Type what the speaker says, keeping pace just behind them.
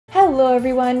Hello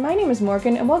everyone, my name is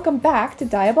Morgan and welcome back to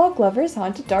Diabolik Lover's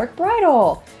Haunted Dark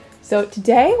Bridal. So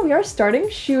today we are starting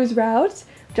SHU's route,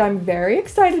 which I'm very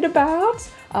excited about.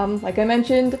 Like I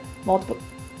mentioned, multiple...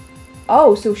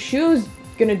 Oh, so SHU's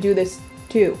gonna do this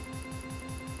too.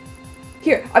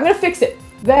 Here, I'm gonna fix it.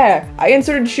 There, I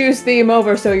inserted SHU's theme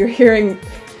over so you're hearing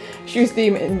SHU's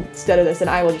theme instead of this, and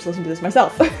I will just listen to this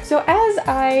myself. So as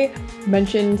I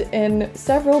mentioned in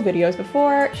several videos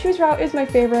before, SHU's route is my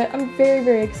favorite. I'm very,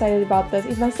 very excited about this.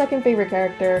 He's my second favorite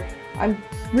character. I'm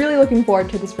really looking forward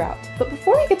to this route. But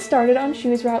before we get started on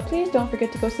SHU's route, please don't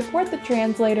forget to go support the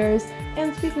translators.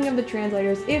 And speaking of the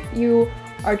translators, if you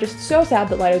are just so sad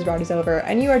that Lido's route is over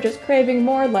and you are just craving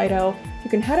more Lido, you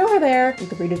can head over there. You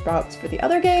can read his routes for the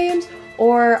other games,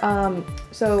 or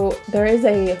so there's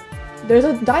a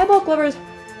Diabolik Lovers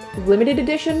limited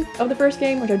edition of the first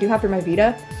game, which I do have for my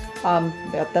Vita.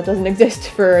 That doesn't exist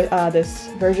for this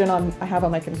version I have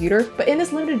on my computer. But in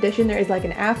this limited edition, there is like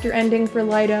an after ending for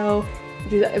Lido,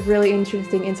 which is a really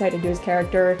interesting insight into his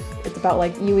character. It's about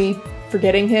like Yui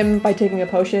forgetting him by taking a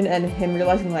potion and him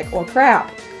realizing like, oh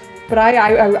crap. But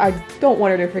I don't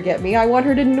want her to forget me, I want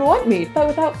her to want me. But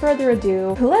without further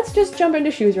ado, let's just jump into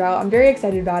SHU's route. I'm very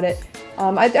excited about it.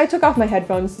 I took off my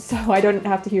headphones so I don't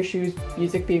have to hear SHU's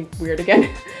music being weird again.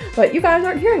 But you guys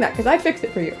aren't hearing that because I fixed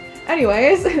it for you.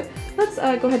 Anyways, let's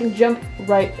go ahead and jump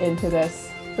right into this.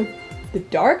 The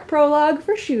dark prologue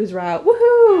for SHU's route.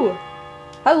 Woohoo!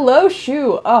 Hello,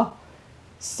 SHU! Oh,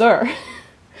 sir.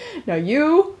 Now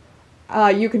you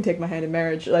can take my hand in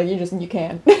marriage. Like, you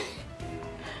can.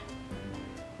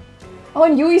 Oh,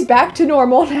 and Yui's back to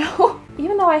normal now.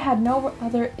 Even though I had no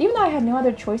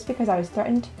other choice because I was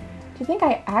threatened, do you think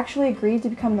I actually agreed to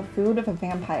become the food of a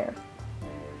vampire?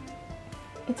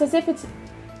 It's as if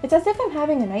I'm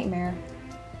having a nightmare.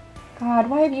 God,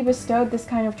 why have you bestowed this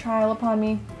kind of trial upon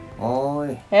me?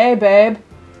 Oi. Hey, babe.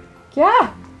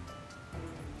 Yeah.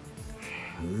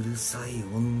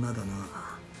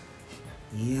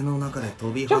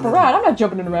 Jump around. I'm not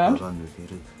jumping around.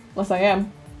 Unless I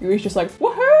am. Yui's just like,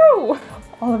 woohoo!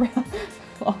 All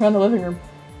around the living room.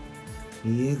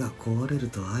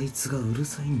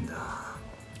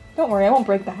 Don't worry, I won't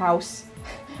break the house.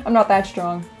 I'm not that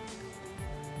strong.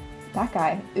 That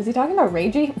guy. Is he talking about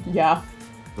Reiji? Yeah.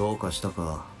 No,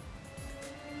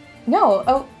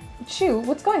 oh, SHU,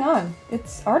 what's going on?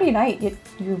 It's already night, yet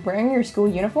you're wearing your school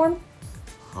uniform?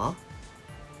 Huh?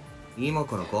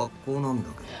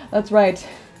 That's right.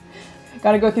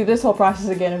 Gotta go through this whole process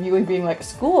again of Yui being like,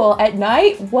 school at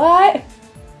night? What?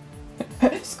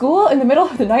 School in the middle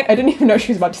of the night? I didn't even know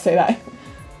she was about to say that.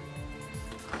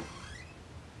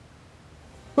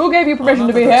 Who gave you permission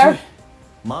to be here?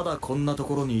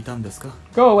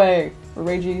 Go away,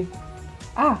 Reiji.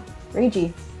 Ah,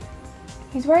 Reiji.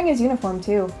 He's wearing his uniform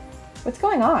too. What's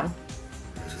going on?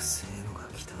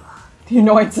 The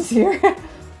annoyance is here.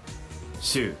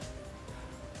 SHU,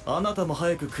 あなたも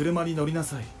早く車に乗りな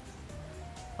さい。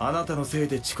あなたのせい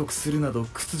で遅刻するなど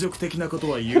屈辱的なこと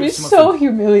は許しません。 It is so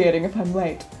humiliating if I'm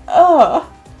late. Ugh.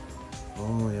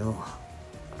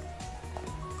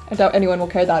 I doubt anyone will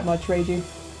care that much, Reiji.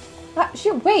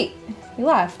 Shoot, wait! He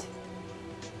left.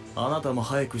 あなたも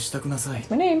早く支度なさい。 That's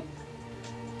my name.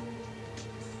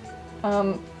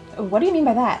 What do you mean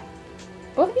by that?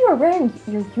 Both of you are wearing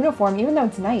your uniform even though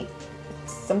it's night.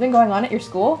 Something going on at your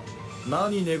school?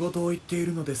 何寝言を言ってい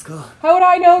るのですか? How would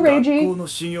I know, Reiji? 学校の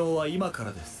修行は今か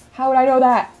らです。 How would I know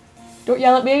that? Don't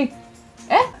yell at me.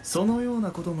 Eh? そのよう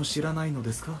なことも知らないの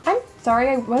ですか? I'm sorry,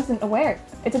 I wasn't aware.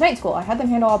 It's a night school. I had them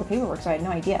handle all the paperwork, so I had no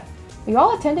idea. Are you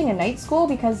all attending a night school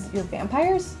because you're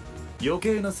vampires? 余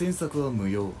計な詮索は無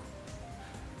用。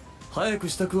早く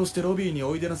支度をしてロビーに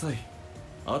おいでなさい。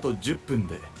あと10分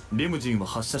でリムジンを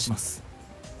発車します。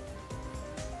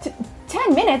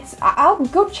 10 minutes? I'll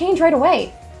go change right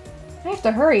away. I have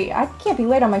to hurry. I can't be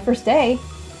late on my first day.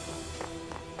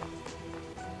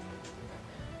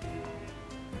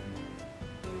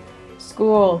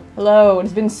 School. Hello.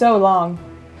 It's been so long.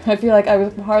 I feel like I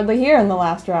was hardly here in the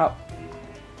last route.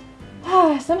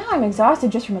 Somehow I'm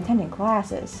exhausted just from attending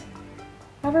classes.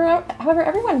 However,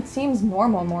 everyone seems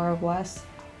normal, more or less.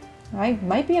 I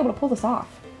might be able to pull this off.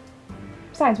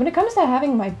 Besides, when it comes to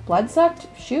having my blood sucked,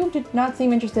 SHU did not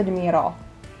seem interested in me at all.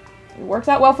 It works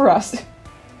out well for us.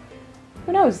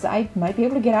 Who knows, I might be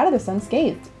able to get out of this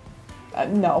unscathed.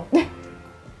 No. I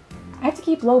have to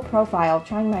keep low profile,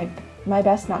 trying my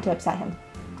best not to upset him.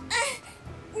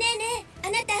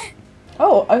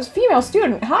 Oh, a female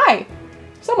student, hi!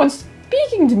 Someone's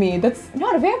speaking to me, that's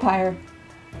not a vampire.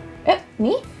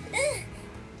 Me?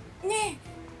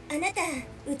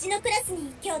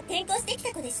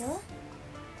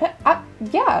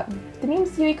 Yeah, the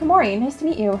name's Yui Komori, nice to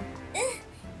meet you.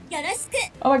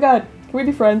 Oh my god, can we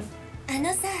be friends? あ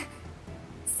のさ、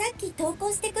さっき投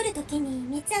稿してくるときに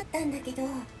見ちゃったんだけど、あ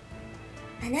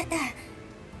なた、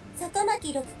坂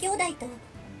巻六兄弟と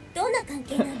どんな関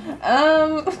係なの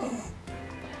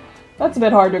？That's a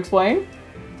bit hard to explain.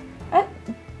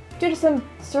 Due to some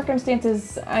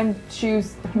circumstances, I'm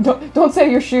shoes. Don't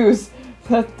say your shoes.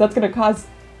 That's gonna cause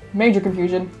major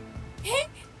confusion. え？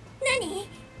何？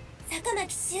坂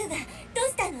巻柊がどう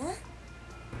したの？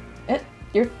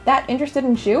 You're that interested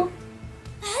in Shu? 当たり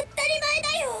前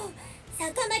だよ。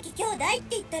坂巻兄弟って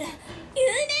言ったら有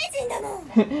名人だもん。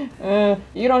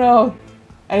You don't know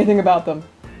anything about them.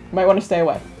 You might want to stay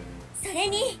away. それ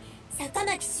に坂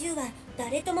巻柊は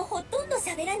誰ともほとんど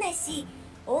喋らないし、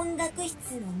音楽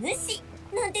室の主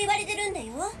なんて言われてるんだ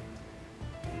よ。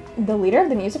 The leader of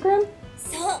the music room?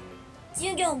 そう、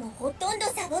授業もほとんど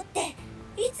サボって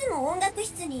いつも音楽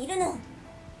室にいるの。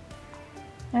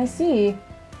 I see.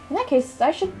 In that case,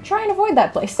 I should try and avoid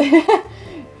that place.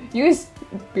 You guys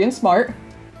being smart.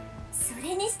 そ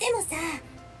れにしてもさ、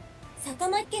坂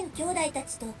巻家の兄弟た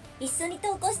ちと一緒に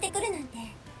登校してくるなんて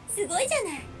すごいじゃ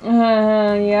ない。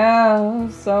Yeah,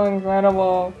 so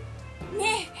incredible.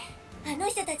 ねえ、あの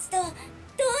人たちとどうい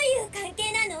う関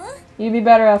係なの？ You'd be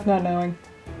better off not knowing.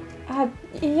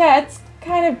 Yeah, it's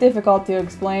kind of difficult to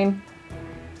explain.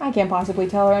 I can't possibly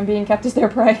tell her I'm being kept as their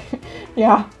prey.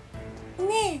 Yeah.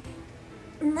 ね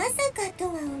え、まさかと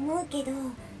は思うけど、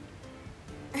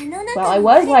Well, I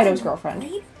was Lido's girlfriend.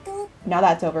 Now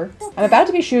that's over. I'm about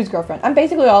to be Shu's girlfriend. I'm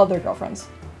basically all of their girlfriends.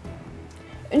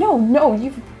 No,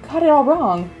 you've got it all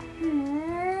wrong.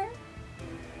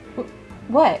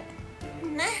 What?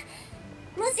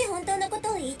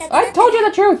 I told you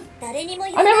the truth!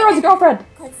 I'm everyone's girlfriend!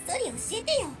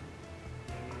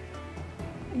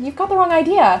 You've got the wrong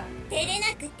idea.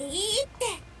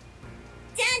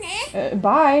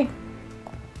 Bye.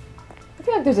 I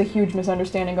feel like there's a huge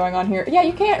misunderstanding going on here. Yeah,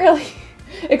 you can't really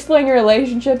explain your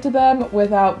relationship to them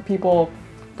without people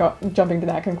jumping to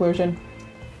that conclusion.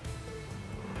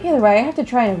 Either way, I have to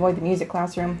try and avoid the music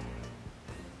classroom.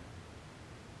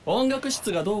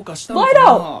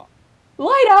 Lido!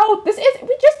 Lido!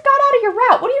 We just got out of your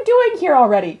route! What are you doing here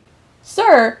already?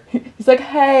 Sir! He's like,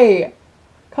 hey!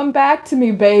 Come back to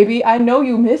me, baby! I know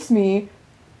you miss me!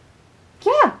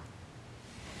 Yeah!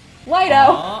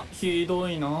 Lido! ひど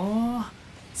いな。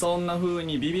そんな風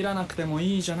にビビらなくても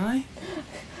いいじゃない？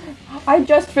 I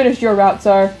just finished your route,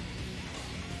 sir.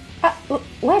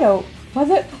 Lido, was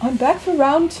it? I'm back for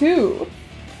round 2.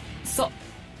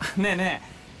 ねえねえ、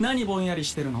何ぼんやり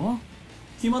してるの？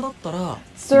暇だったら。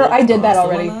Sir, I did that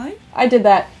already. I did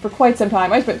that for quite some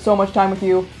time. I spent so much time with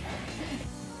you.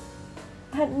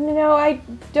 No, I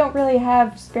don't really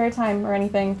have spare time or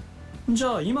anything. じ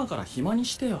ゃあ今から暇に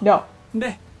してよ。 No.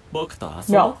 で、僕と遊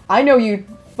ぼう。 No, I know you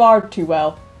far too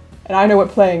well, and I know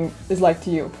what playing is like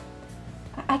to you.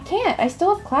 I can't. I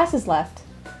still have classes left.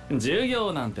 授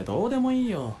業なんてどうでもいい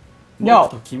よ。 No.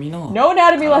 僕と君の No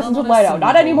anatomy lessons with Lido.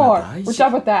 Not anymore. We're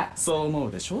done with that. そう思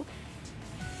うでしょ？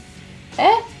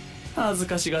恥ず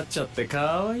かしがっちゃってか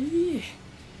わいい。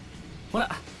ほら、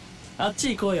あっち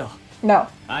行こうよ。No.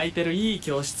 空いてるいい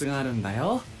教室があるんだ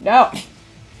よ。No.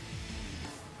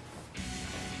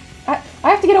 I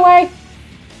have to get away.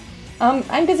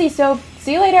 I'm busy, so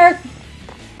see you later.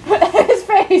 His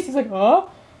face. He's like, huh?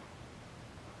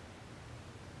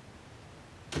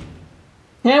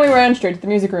 And we ran straight to the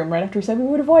music room right after we said we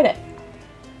would avoid it.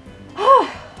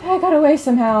 I got away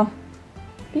somehow.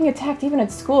 Being attacked even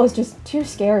at school is just too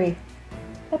scary.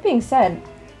 That being said,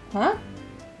 huh?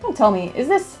 Don't tell me, is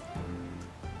this...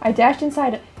 I dashed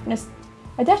inside in a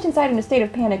state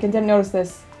of panic and didn't notice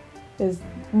this. Is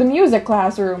the music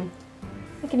classroom.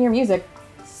 I can hear music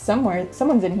somewhere.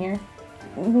 Someone's in here.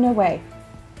 No way.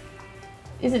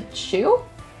 Is it Shu?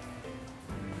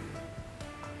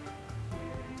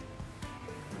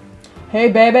 Hey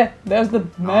baby, there's the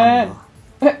man.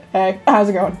 Hey, how's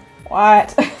it going?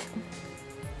 What?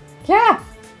 Yeah.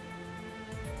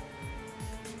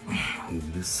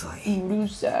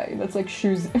 Urusai. That's like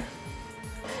Shu's.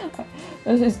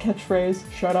 That's his catchphrase.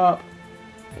 Shut up.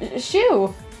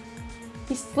 Shu!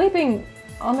 He's sleeping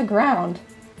on the ground.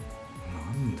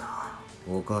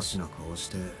 Well,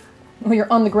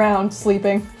 you're on the ground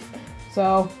sleeping.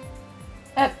 So.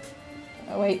 Oh,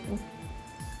 wait.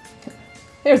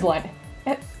 There's the line.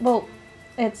 Well,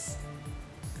 it's.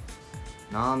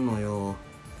 No,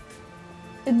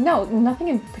 nothing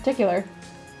in particular.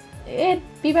 It'd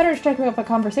be better to strike up a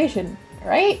conversation,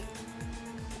 right?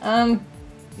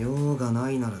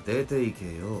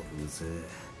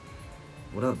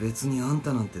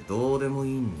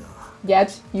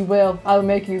 Yes, you will. I'll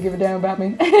make you give a damn about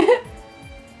me.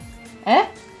 Eh?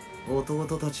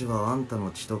 弟たちはあんた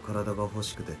の血と体が欲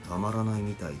しくてたまらない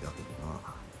みたいだけどな。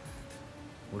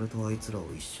俺とあいつらを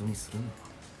一緒にするな。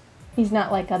 He's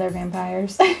not like other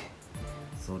vampires.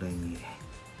 それに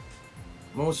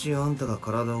もしあんたが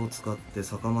体を使って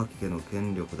坂巻家の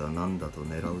権力だなんだと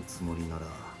狙うつもりなら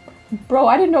Bro,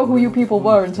 I didn't know who you people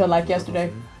were until like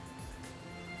yesterday.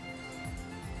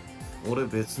 俺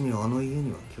別にあの家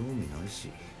には興味ないし、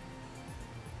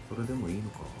それでもいいの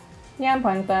か。 Yeah, I'm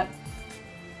fine with that.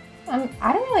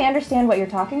 I don't really understand what you're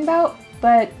talking about,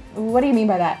 but what do you mean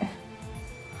by that?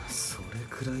 それ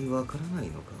くらいわからない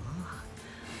のか。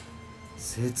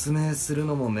説明する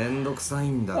のもめんどくさい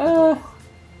んだけど。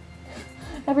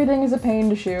Everything is a pain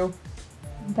to SHU,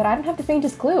 but I don't have the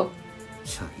faintest clue.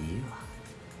 じゃあいいわ。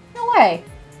 No way.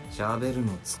 喋る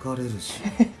の疲れるし、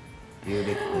言う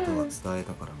べきことは伝え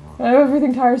たからな。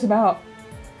Everything tires him out.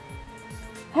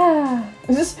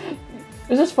 It's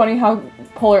just funny how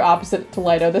polar opposite to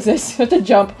Lido this is. Such a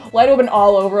jump. Lido been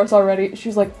all over us already.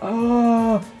 She's like,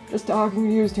 just talking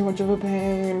to you is too much of a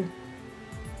pain.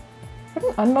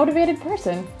 What an unmotivated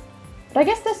person. But I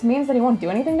guess this means that he won't do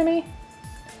anything to me?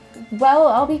 Well,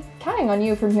 I'll be counting on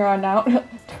you from here on out.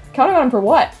 Counting on him for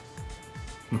what?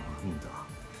 なんだ。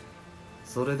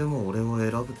それでも俺を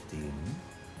選ぶっていうの？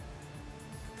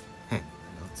変なや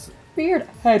つ。Weird.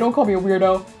 Hey, don't call me a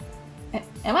weirdo.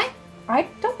 Am I? I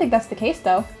don't think that's the case,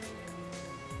 though.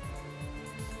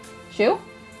 SHU?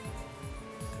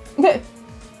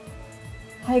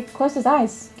 I closed his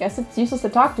eyes. Guess it's useless to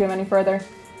talk to him any further.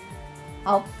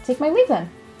 I'll take my leave then.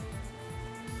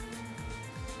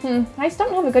 I just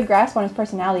don't have a good grasp on his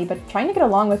personality, but trying to get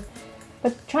along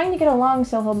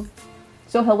so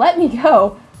he'll let me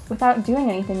go without doing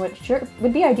anything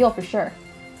would be ideal for sure.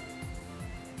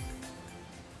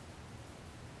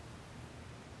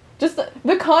 Just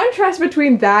the contrast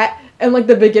between that and like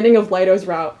the beginning of Lido's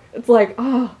route. It's like,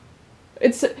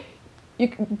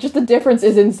 just the difference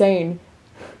is insane.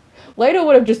 Lido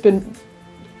would have just been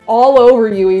all over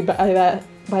Yui by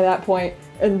that point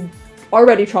and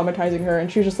already traumatizing her,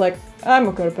 and she was just like, I'm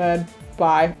gonna go to bed,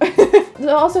 bye.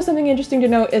 Also, something interesting to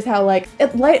note is how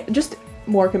just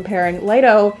more comparing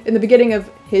Lido in the beginning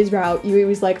of his route, Yui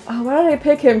was like, oh, why did I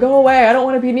pick him? Go away, I don't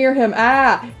want to be near him,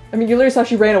 I mean, you literally saw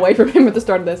she ran away from him at the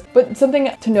start of this. But something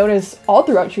to notice all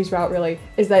throughout SHU's route, really,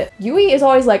 is that Yui is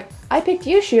always like, I picked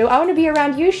you, SHU, I want to be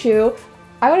around you, SHU,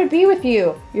 I want to be with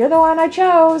you, you're the one I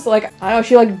chose. Like, I don't know,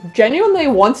 she like genuinely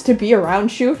wants to be around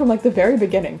SHU from like the very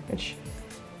beginning, which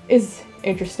is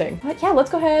interesting. But yeah, let's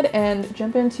go ahead and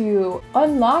jump into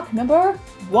unlock number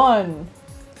 1.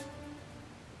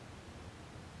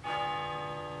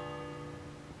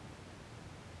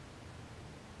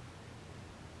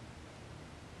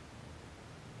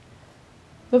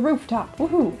 The rooftop,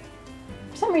 woohoo!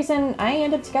 For some reason, I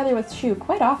end up together with SHU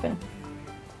quite often.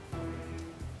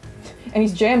 And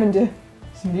he's jamming to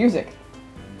some music.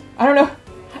 I don't know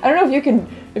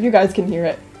if you guys can hear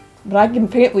it, but I can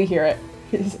faintly hear it.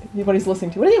 What he's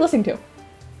listening to. What is he listening to?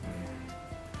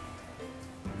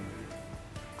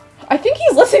 I think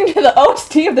he's listening to the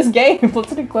OST of this game.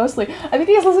 Listening closely. I think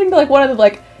he's listening to like one of the I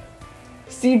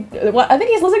think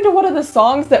he's listening to one of the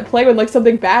songs that play when like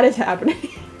something bad is happening.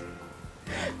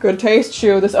 Good taste,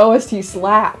 SHU. This OST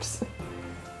slaps.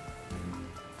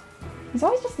 He's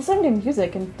always just listening to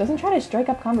music and doesn't try to strike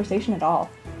up conversation at all.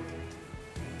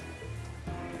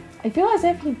 I feel as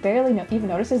if he barely even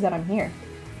notices that I'm here.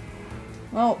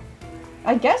 Well,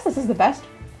 I guess this is the best.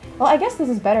 Well, I guess this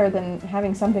is better than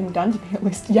having something done to me at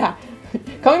least. Yeah.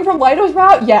 Coming from Lido's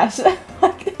route, yes.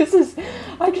 Like, this is...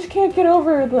 I just can't get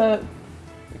over the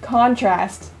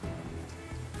contrast.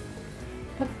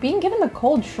 But being given the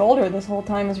cold shoulder this whole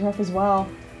time is rough as well.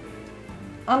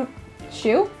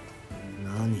 SHU?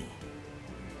 Nani?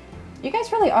 You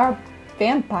guys really are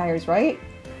vampires, right?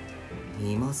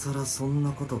 今さらそん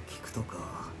なこと聞くとか。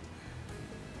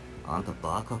あんた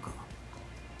バカか。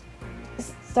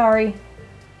Sorry.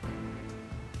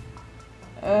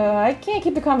 I can't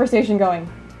keep the conversation going.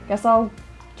 Guess I'll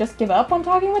just give up on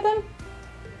talking with him?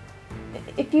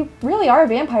 If you really are a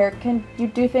vampire, can you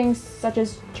do things such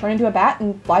as turn into a bat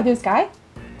and fly through the sky?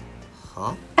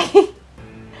 Huh?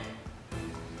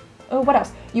 Oh, what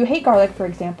else? You hate garlic, for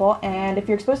example, and if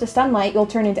you're exposed to sunlight, you'll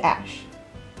turn into ash.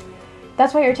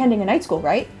 That's why you're attending a night school,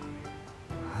 right?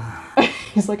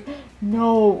 He's like,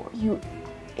 no, you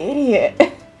idiot.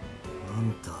 あ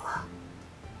んた、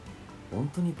本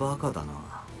当にバカだな。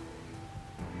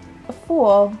A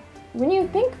fool. When you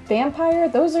think vampire,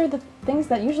 those are the things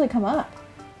that usually come up.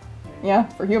 Yeah,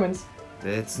 for humans.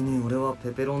 別に俺は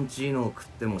ペペロンチーノを食っ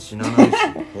ても死なないし、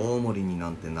コウモリにな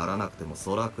んてならなくても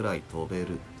空くらい飛べ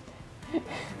る。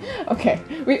Okay,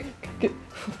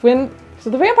 So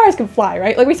the vampires can fly,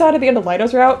 right? Like we saw it at the end of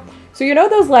Lido's route. So you know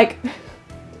those like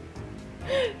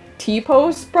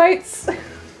T-pose sprites?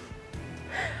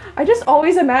 I just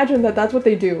always imagine that that's what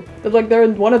they do. That like they're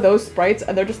in one of those sprites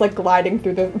and they're just like gliding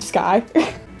through the sky.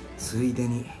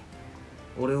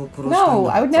 No,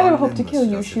 I would never hope to kill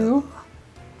you, Shu.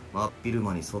 I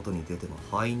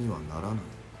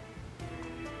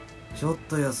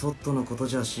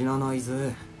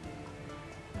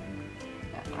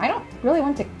don't really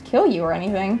want to kill you or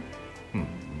anything.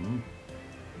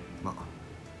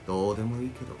 どうでもいい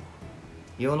けど、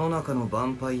世の中のヴァ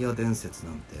ンパイア伝説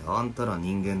なんてあんたら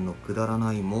人間のくだら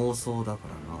ない妄想だか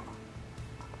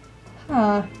ら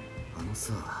な。あの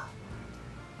さ、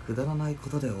くだらないこ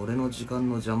とで俺の時間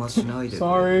の邪魔しないで。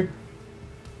Sorry.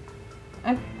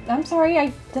 I'm sorry,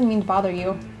 I didn't mean to bother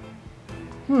you.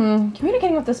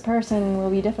 Communicating with this person will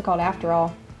be difficult after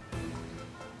all.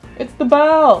 It's the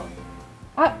bell!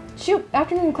 Shoot,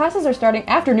 afternoon classes are starting.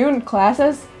 Afternoon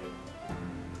classes?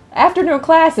 Afternoon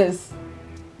classes!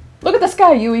 Look at the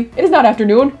sky, Yui. It is not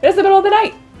afternoon. It is the middle of the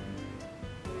night.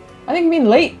 I think you mean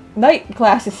late night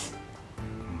classes.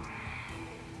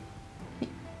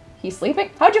 He's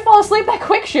sleeping? How'd you fall asleep that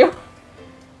quick, Shu?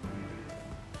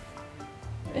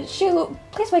 Shu,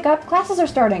 please wake up. Classes are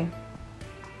starting.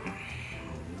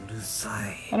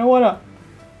 I don't wanna.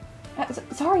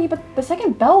 Sorry, but the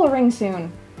second bell will ring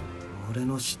soon. 俺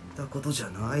の知ったことじゃ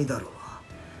ないだろう。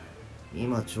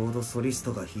今ちょうどソリス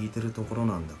トが弾いてるところ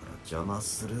なんだから邪魔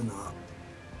するな。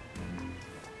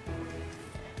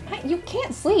You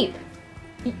can't sleep.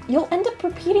 You'll end up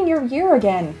repeating your year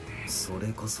again. そ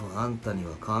れこそあんたに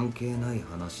は関係ない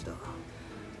話だ。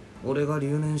俺が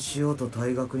留年しようと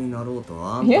退学になろうと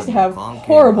あんたには関係ない。He used to have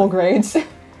horrible grades.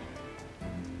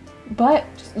 But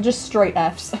just straight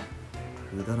Fs.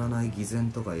 くだらない偽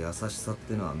善とか優しさっ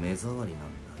てのは目障りなんだよ。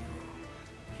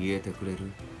消えてくれ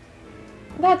る？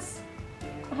 That's...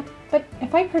 but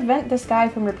if I prevent this guy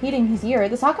from repeating his year,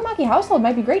 the Sakamaki household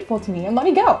might be grateful to me and let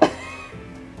me go.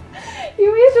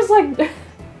 Yui is just like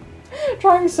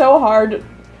trying so hard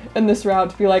in this route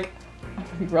to be like, I'm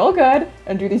gonna be real good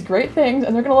and do these great things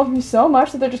and they're gonna love me so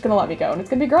much that they're just gonna let me go and it's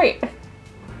gonna be great.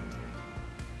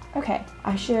 Okay,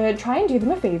 I should try and do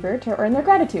them a favor to earn their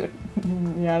gratitude.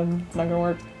 Yeah, it's not gonna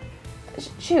work.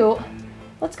 Shu,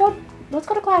 let's go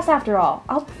to class after all.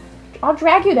 I'll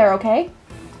drag you there, okay?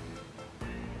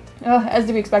 As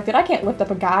to be expected, I can't lift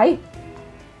up a guy.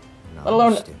 Let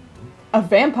alone a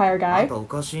vampire guy.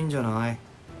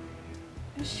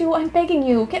 Shu, I'm begging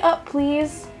you, get up,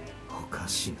 please.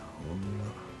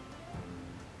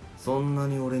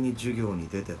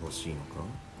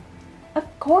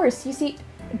 Of course, you see,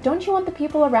 don't you want the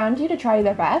people around you to try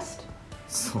their best?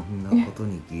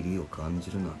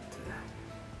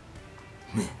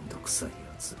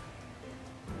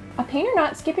 A pain or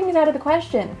not, skipping is out of the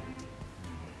question.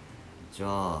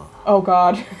 Oh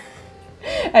god.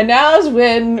 And now is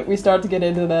when we start to get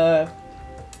into the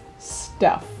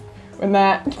stuff. When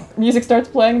that music starts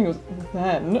playing, he goes,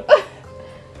 then.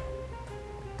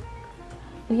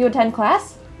 Will you attend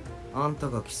class?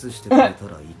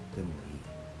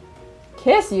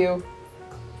 Kiss you?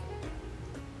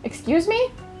 Excuse me?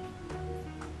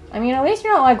 I mean, at least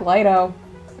you're not like Lido,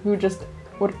 who just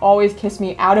would always kiss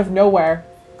me out of nowhere.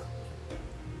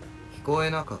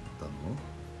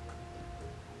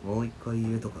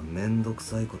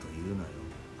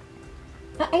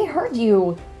 I heard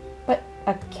you, but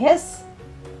a kiss?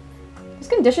 These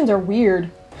conditions are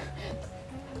weird.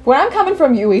 When I'm coming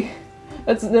from Yui,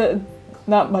 that's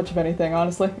not much of anything,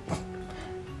 honestly.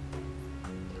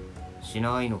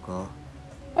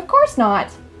 Of course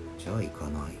not.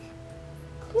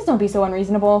 Please don't be so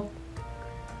unreasonable.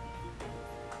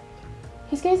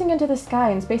 He's gazing into the sky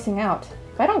and spacing out.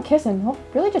 If I don't kiss him, he'll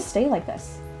really just stay like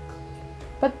this.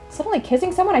 But suddenly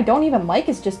kissing someone I don't even like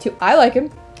is just too— I like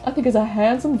him. I think he's a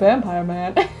handsome vampire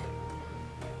man.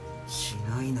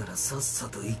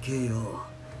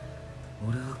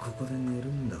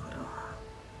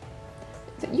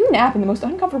 You nap in the most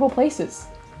uncomfortable places.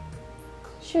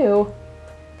 Shu,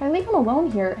 if I leave him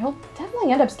alone here, he'll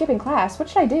definitely end up skipping class. What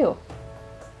should I do?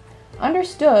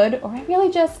 Understood, or I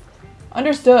really just—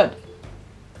 Understood.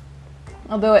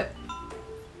 I'll do it.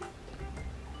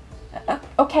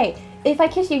 Okay, if I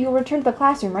kiss you, you'll return to the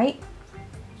classroom, right?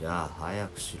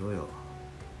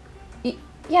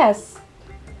 Yes.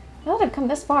 Now that I've come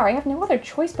this far, I have no other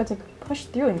choice but to push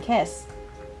through and kiss.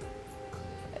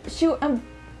 Shu,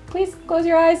 please close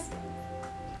your eyes.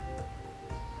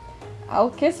 I'll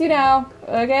kiss you now,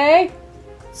 okay?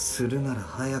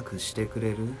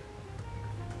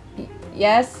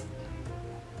 Yes.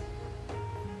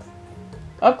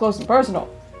 Up close and personal.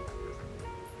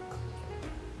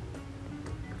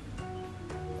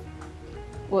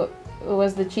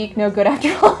 was the cheek no good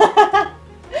after all?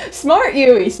 Smart,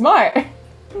 Yui, smart!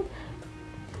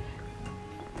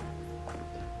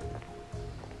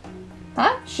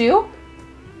 Huh? SHU?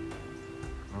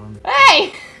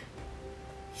 Hey!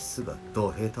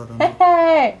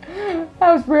 Hey!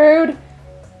 That was rude.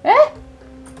 Eh?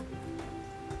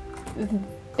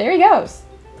 There he goes.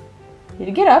 He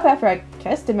did get up after I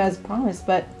kissed him as promised,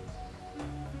 but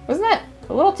wasn't that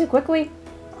a little too quickly?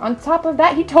 On top of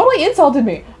that, he totally insulted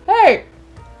me. Hey!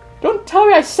 Don't tell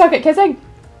me I suck at kissing!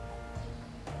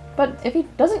 But if he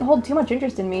doesn't hold too much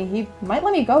interest in me, he might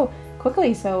let me go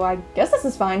quickly, so I guess this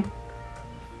is fine.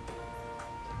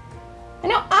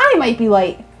 And now I might be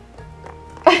late.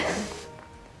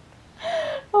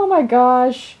 Oh my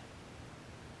gosh.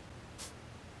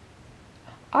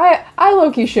 I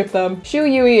low-key ship them. SHU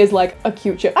Yui is like a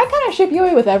cute ship. I kind of ship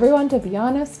Yui with everyone, to be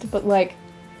honest, but like,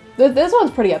 this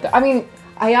one's pretty up there. I mean,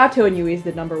 Ayato and Yui is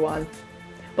the #1.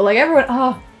 But like everyone,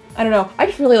 I don't know. I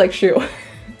just really like SHU.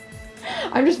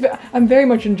 I'm very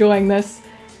much enjoying this.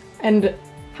 And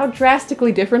how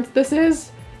drastically different this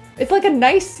is. It's like a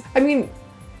nice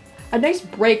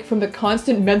break from the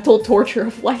constant mental torture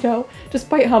of Lido,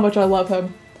 despite how much I love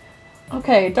him.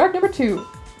 Okay, dark #2.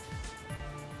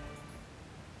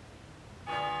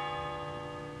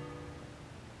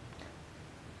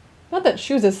 Not that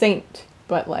SHU's a saint,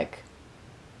 but like,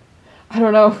 I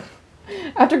don't know.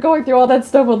 After going through all that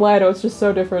stuff with Lido, it's just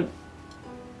so different.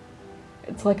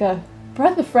 It's like a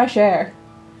breath of fresh air.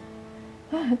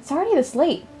 It's already this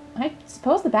late. I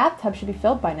suppose the bathtub should be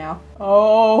filled by now.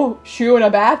 Oh, SHU in a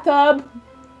bathtub?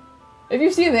 If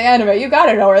you've seen the anime, you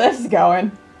gotta know where this is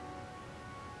going.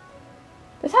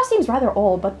 This house seems rather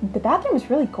old, but the bathroom is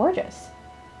really gorgeous.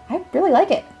 I really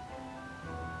like it.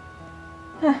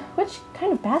 Which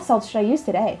kind of bath salts should I use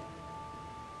today?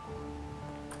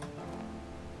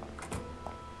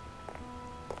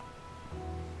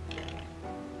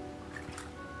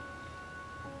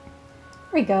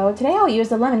 Here we go. Today I'll use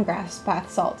the lemongrass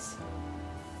bath salts.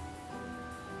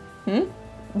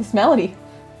 This melody.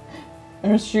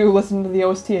 There's SHU listening to the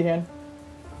OST again.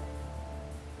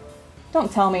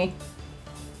 Don't tell me.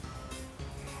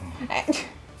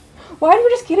 Why did you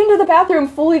just get into the bathroom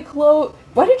fully clothed?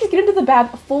 Why did you just get into the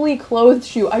bath fully clothed,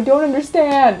 SHU? I don't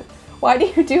understand. Why do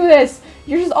you do this?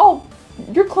 You're just all...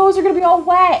 Your clothes are gonna be all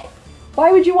wet.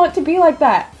 Why would you want to be like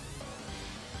that?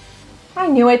 I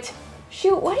knew it.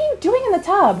 SHU, what are you doing in the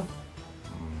tub?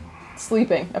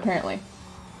 Sleeping, apparently.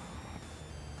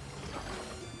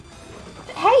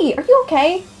 Hey, are you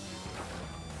okay?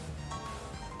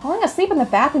 Falling asleep in the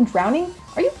bath and drowning?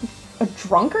 Are you a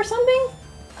drunk or something?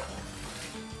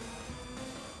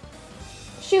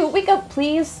 SHU, wake up,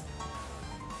 please.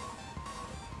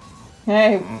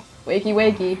 Hey, wakey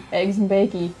wakey, eggs and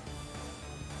bakey.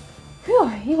 Phew,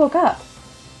 he woke up.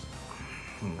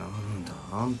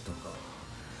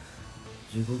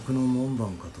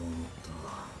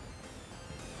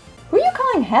 Who are you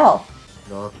calling hell?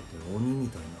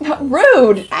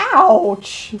 Rude!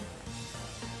 Ouch!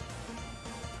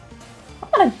 I'm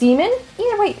not a demon.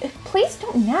 Either way, please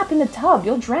don't nap in the tub.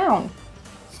 You'll drown.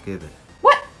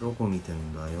 What?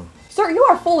 Sir, you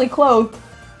are fully clothed.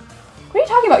 What are you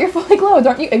talking about? You're fully clothed,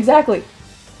 aren't you? Exactly.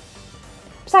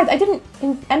 Besides, I didn't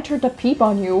enter to peep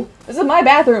on you. This is my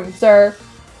bathroom, sir.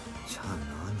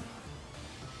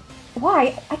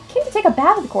 Why? I came to take a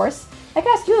bath, of course. I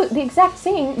could ask you the exact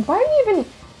same. Why are you even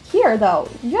here, though?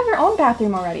 You have your own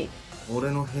bathroom already. Oh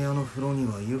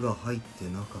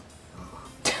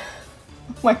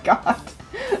my god.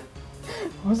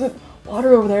 Wasn't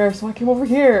water over there, so I came over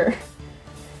here.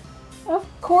 Of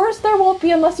course there won't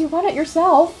be unless you run it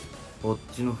yourself.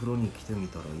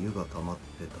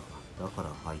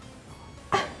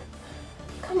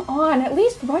 Come on, at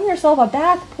least run yourself a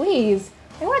bath, please.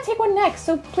 I want to take one next,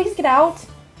 so please get out.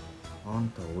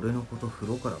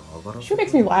 SHU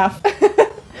makes me laugh.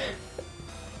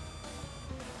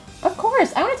 Of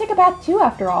course, I want to take a bath too,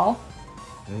 after all.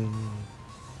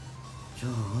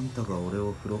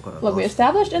 Look, we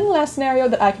established in the last scenario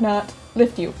that I cannot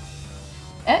lift you.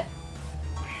 Eh?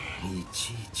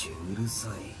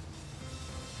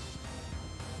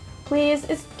 Please,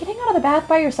 is getting out of the bath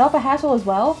by yourself a hassle as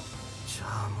well?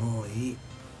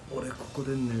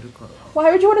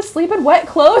 Why would you want to sleep in wet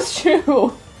clothes,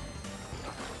 SHU?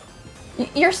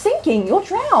 You're sinking. You'll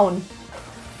drown.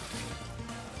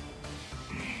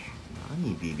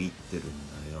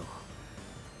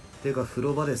 Echo,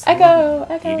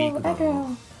 echo,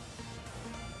 echo.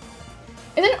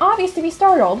 Isn't it obvious to be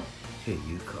startled? It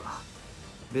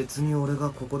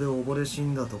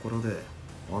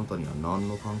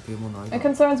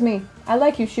concerns me. I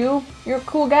like you, SHU. You're a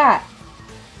cool guy.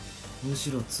 む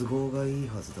しろ都合がいい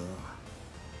はずだ。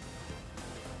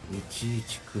いちい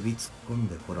ち首突っ込ん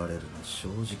でこられるの正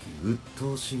直鬱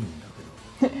陶しいんだ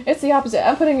けど。It's the opposite.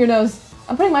 I'm putting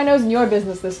my nose in your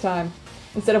business this time,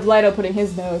 instead of Lido putting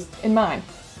his nose in mine.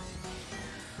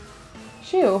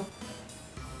 Shu,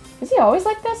 is he always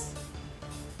like this?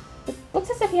 It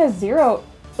looks as if he has zero.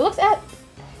 It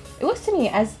looks to me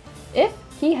as if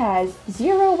he has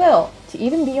zero will to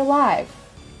even be alive.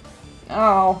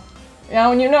 Oh, yeah.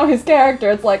 When you know his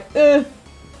character, it's like, ugh.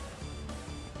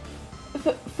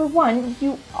 For one,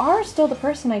 you are still the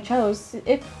person I chose.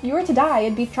 If you were to die,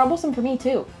 it'd be troublesome for me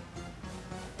too.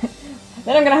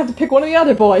 Then I'm gonna have to pick one of the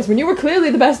other boys when you were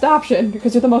clearly the best option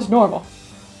because you're the most normal.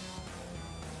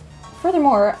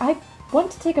 Furthermore, I want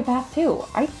to take a bath too.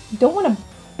 I don't want to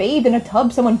bathe in a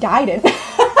tub someone died in.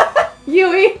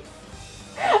 Yui!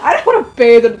 I don't want to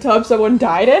bathe in a tub someone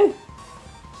died in.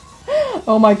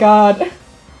 Oh my god.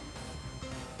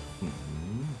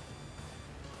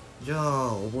 じゃ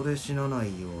あ溺れ死なな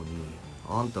いように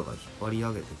あんたが引っ張り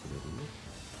上げてく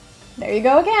れる？ There you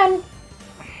go again.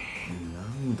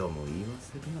 何度も言わ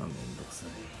せるな、めんどくさ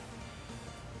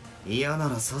い。嫌な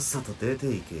らさっさと出て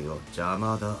行けよ、邪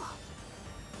魔だ。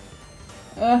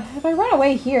If I run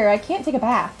away here, I can't take a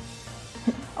bath.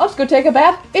 I'll just go take a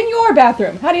bath in your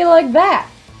bathroom. How do you like that?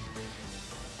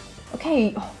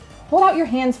 Okay, hold out your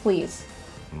hands, please.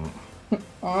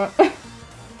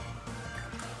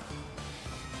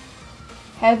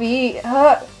 Heavy.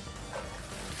 Oh,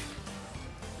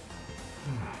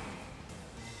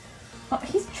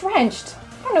 he's drenched. I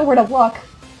don't know where to look.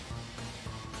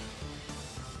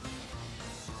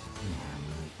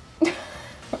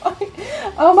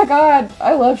 Oh my god,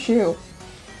 I love Shu.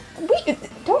 Wait,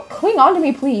 don't cling on to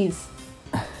me, please.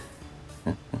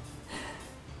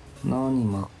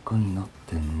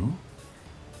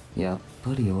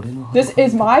 This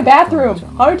is my bathroom.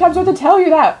 How many times do I have to tell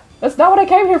you that? That's not what I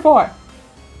came here for.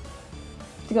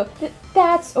 To go,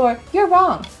 that's, or you're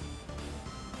wrong.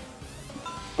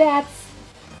 That's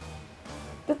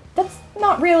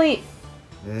not really.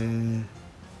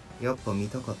 やっぱ見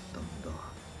たかったんだ。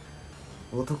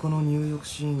男の入浴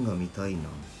シーンが見たいな。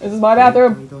This is my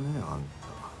bathroom. だね、あん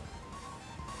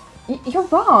た。You're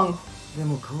wrong. で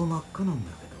も顔真っ赤なん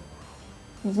だ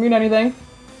けど。Does it mean anything?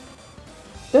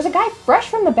 There's a guy fresh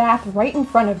from the bath right in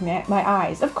front of my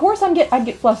eyes. Of course I'd get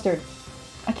flustered.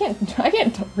 I can't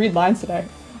read lines today.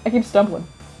 I keep stumbling.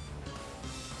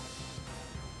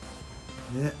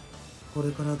 で、こ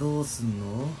れからどうすん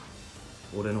の？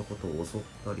俺のことを襲っ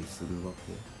たりするわ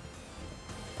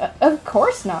け？ Of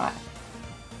course not.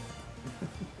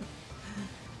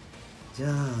 じゃ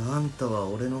ああんたは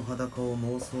俺の裸を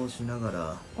妄想しなが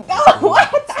ら。No,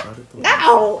 what?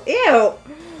 No, ew.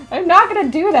 I'm not gonna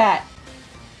do that.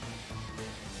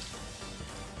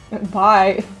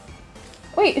 Bye.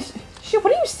 Wait, shoot,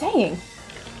 what are you saying?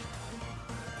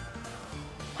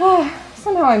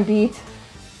 Somehow I'm beat.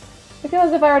 I feel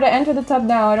as if I were to enter the tub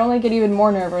now, I'd only get even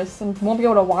more nervous and won't be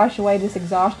able to wash away this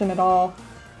exhaustion at all.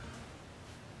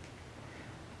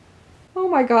 Oh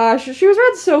my gosh, She Was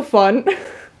Red's so fun.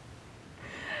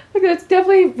 Like, it's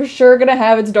definitely for sure gonna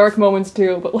have its dark moments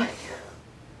too, but like,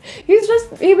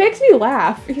 he makes me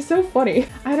laugh. He's so funny.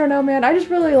 I don't know, man, I just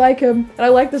really like him, and I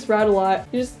like this route a lot.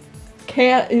 You just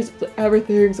can't,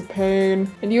 everything's a pain.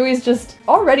 And Yui's just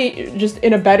already just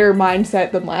in a better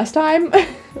mindset than last time,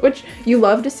 which you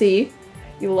love to see.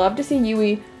 You love to see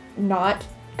Yui not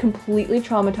completely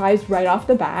traumatized right off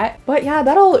the bat. But yeah,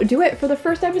 that'll do it for the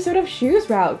first episode of Shu's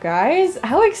route, guys.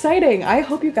 How exciting! I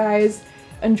hope you guys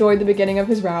enjoyed the beginning of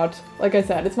his route. Like I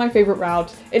said, it's my favorite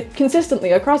route. It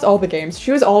consistently across all the games.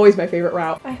 Shu is always my favorite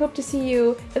route. I hope to see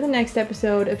you in the next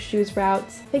episode of Shu's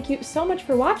routes. Thank you so much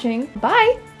for watching.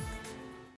 Bye!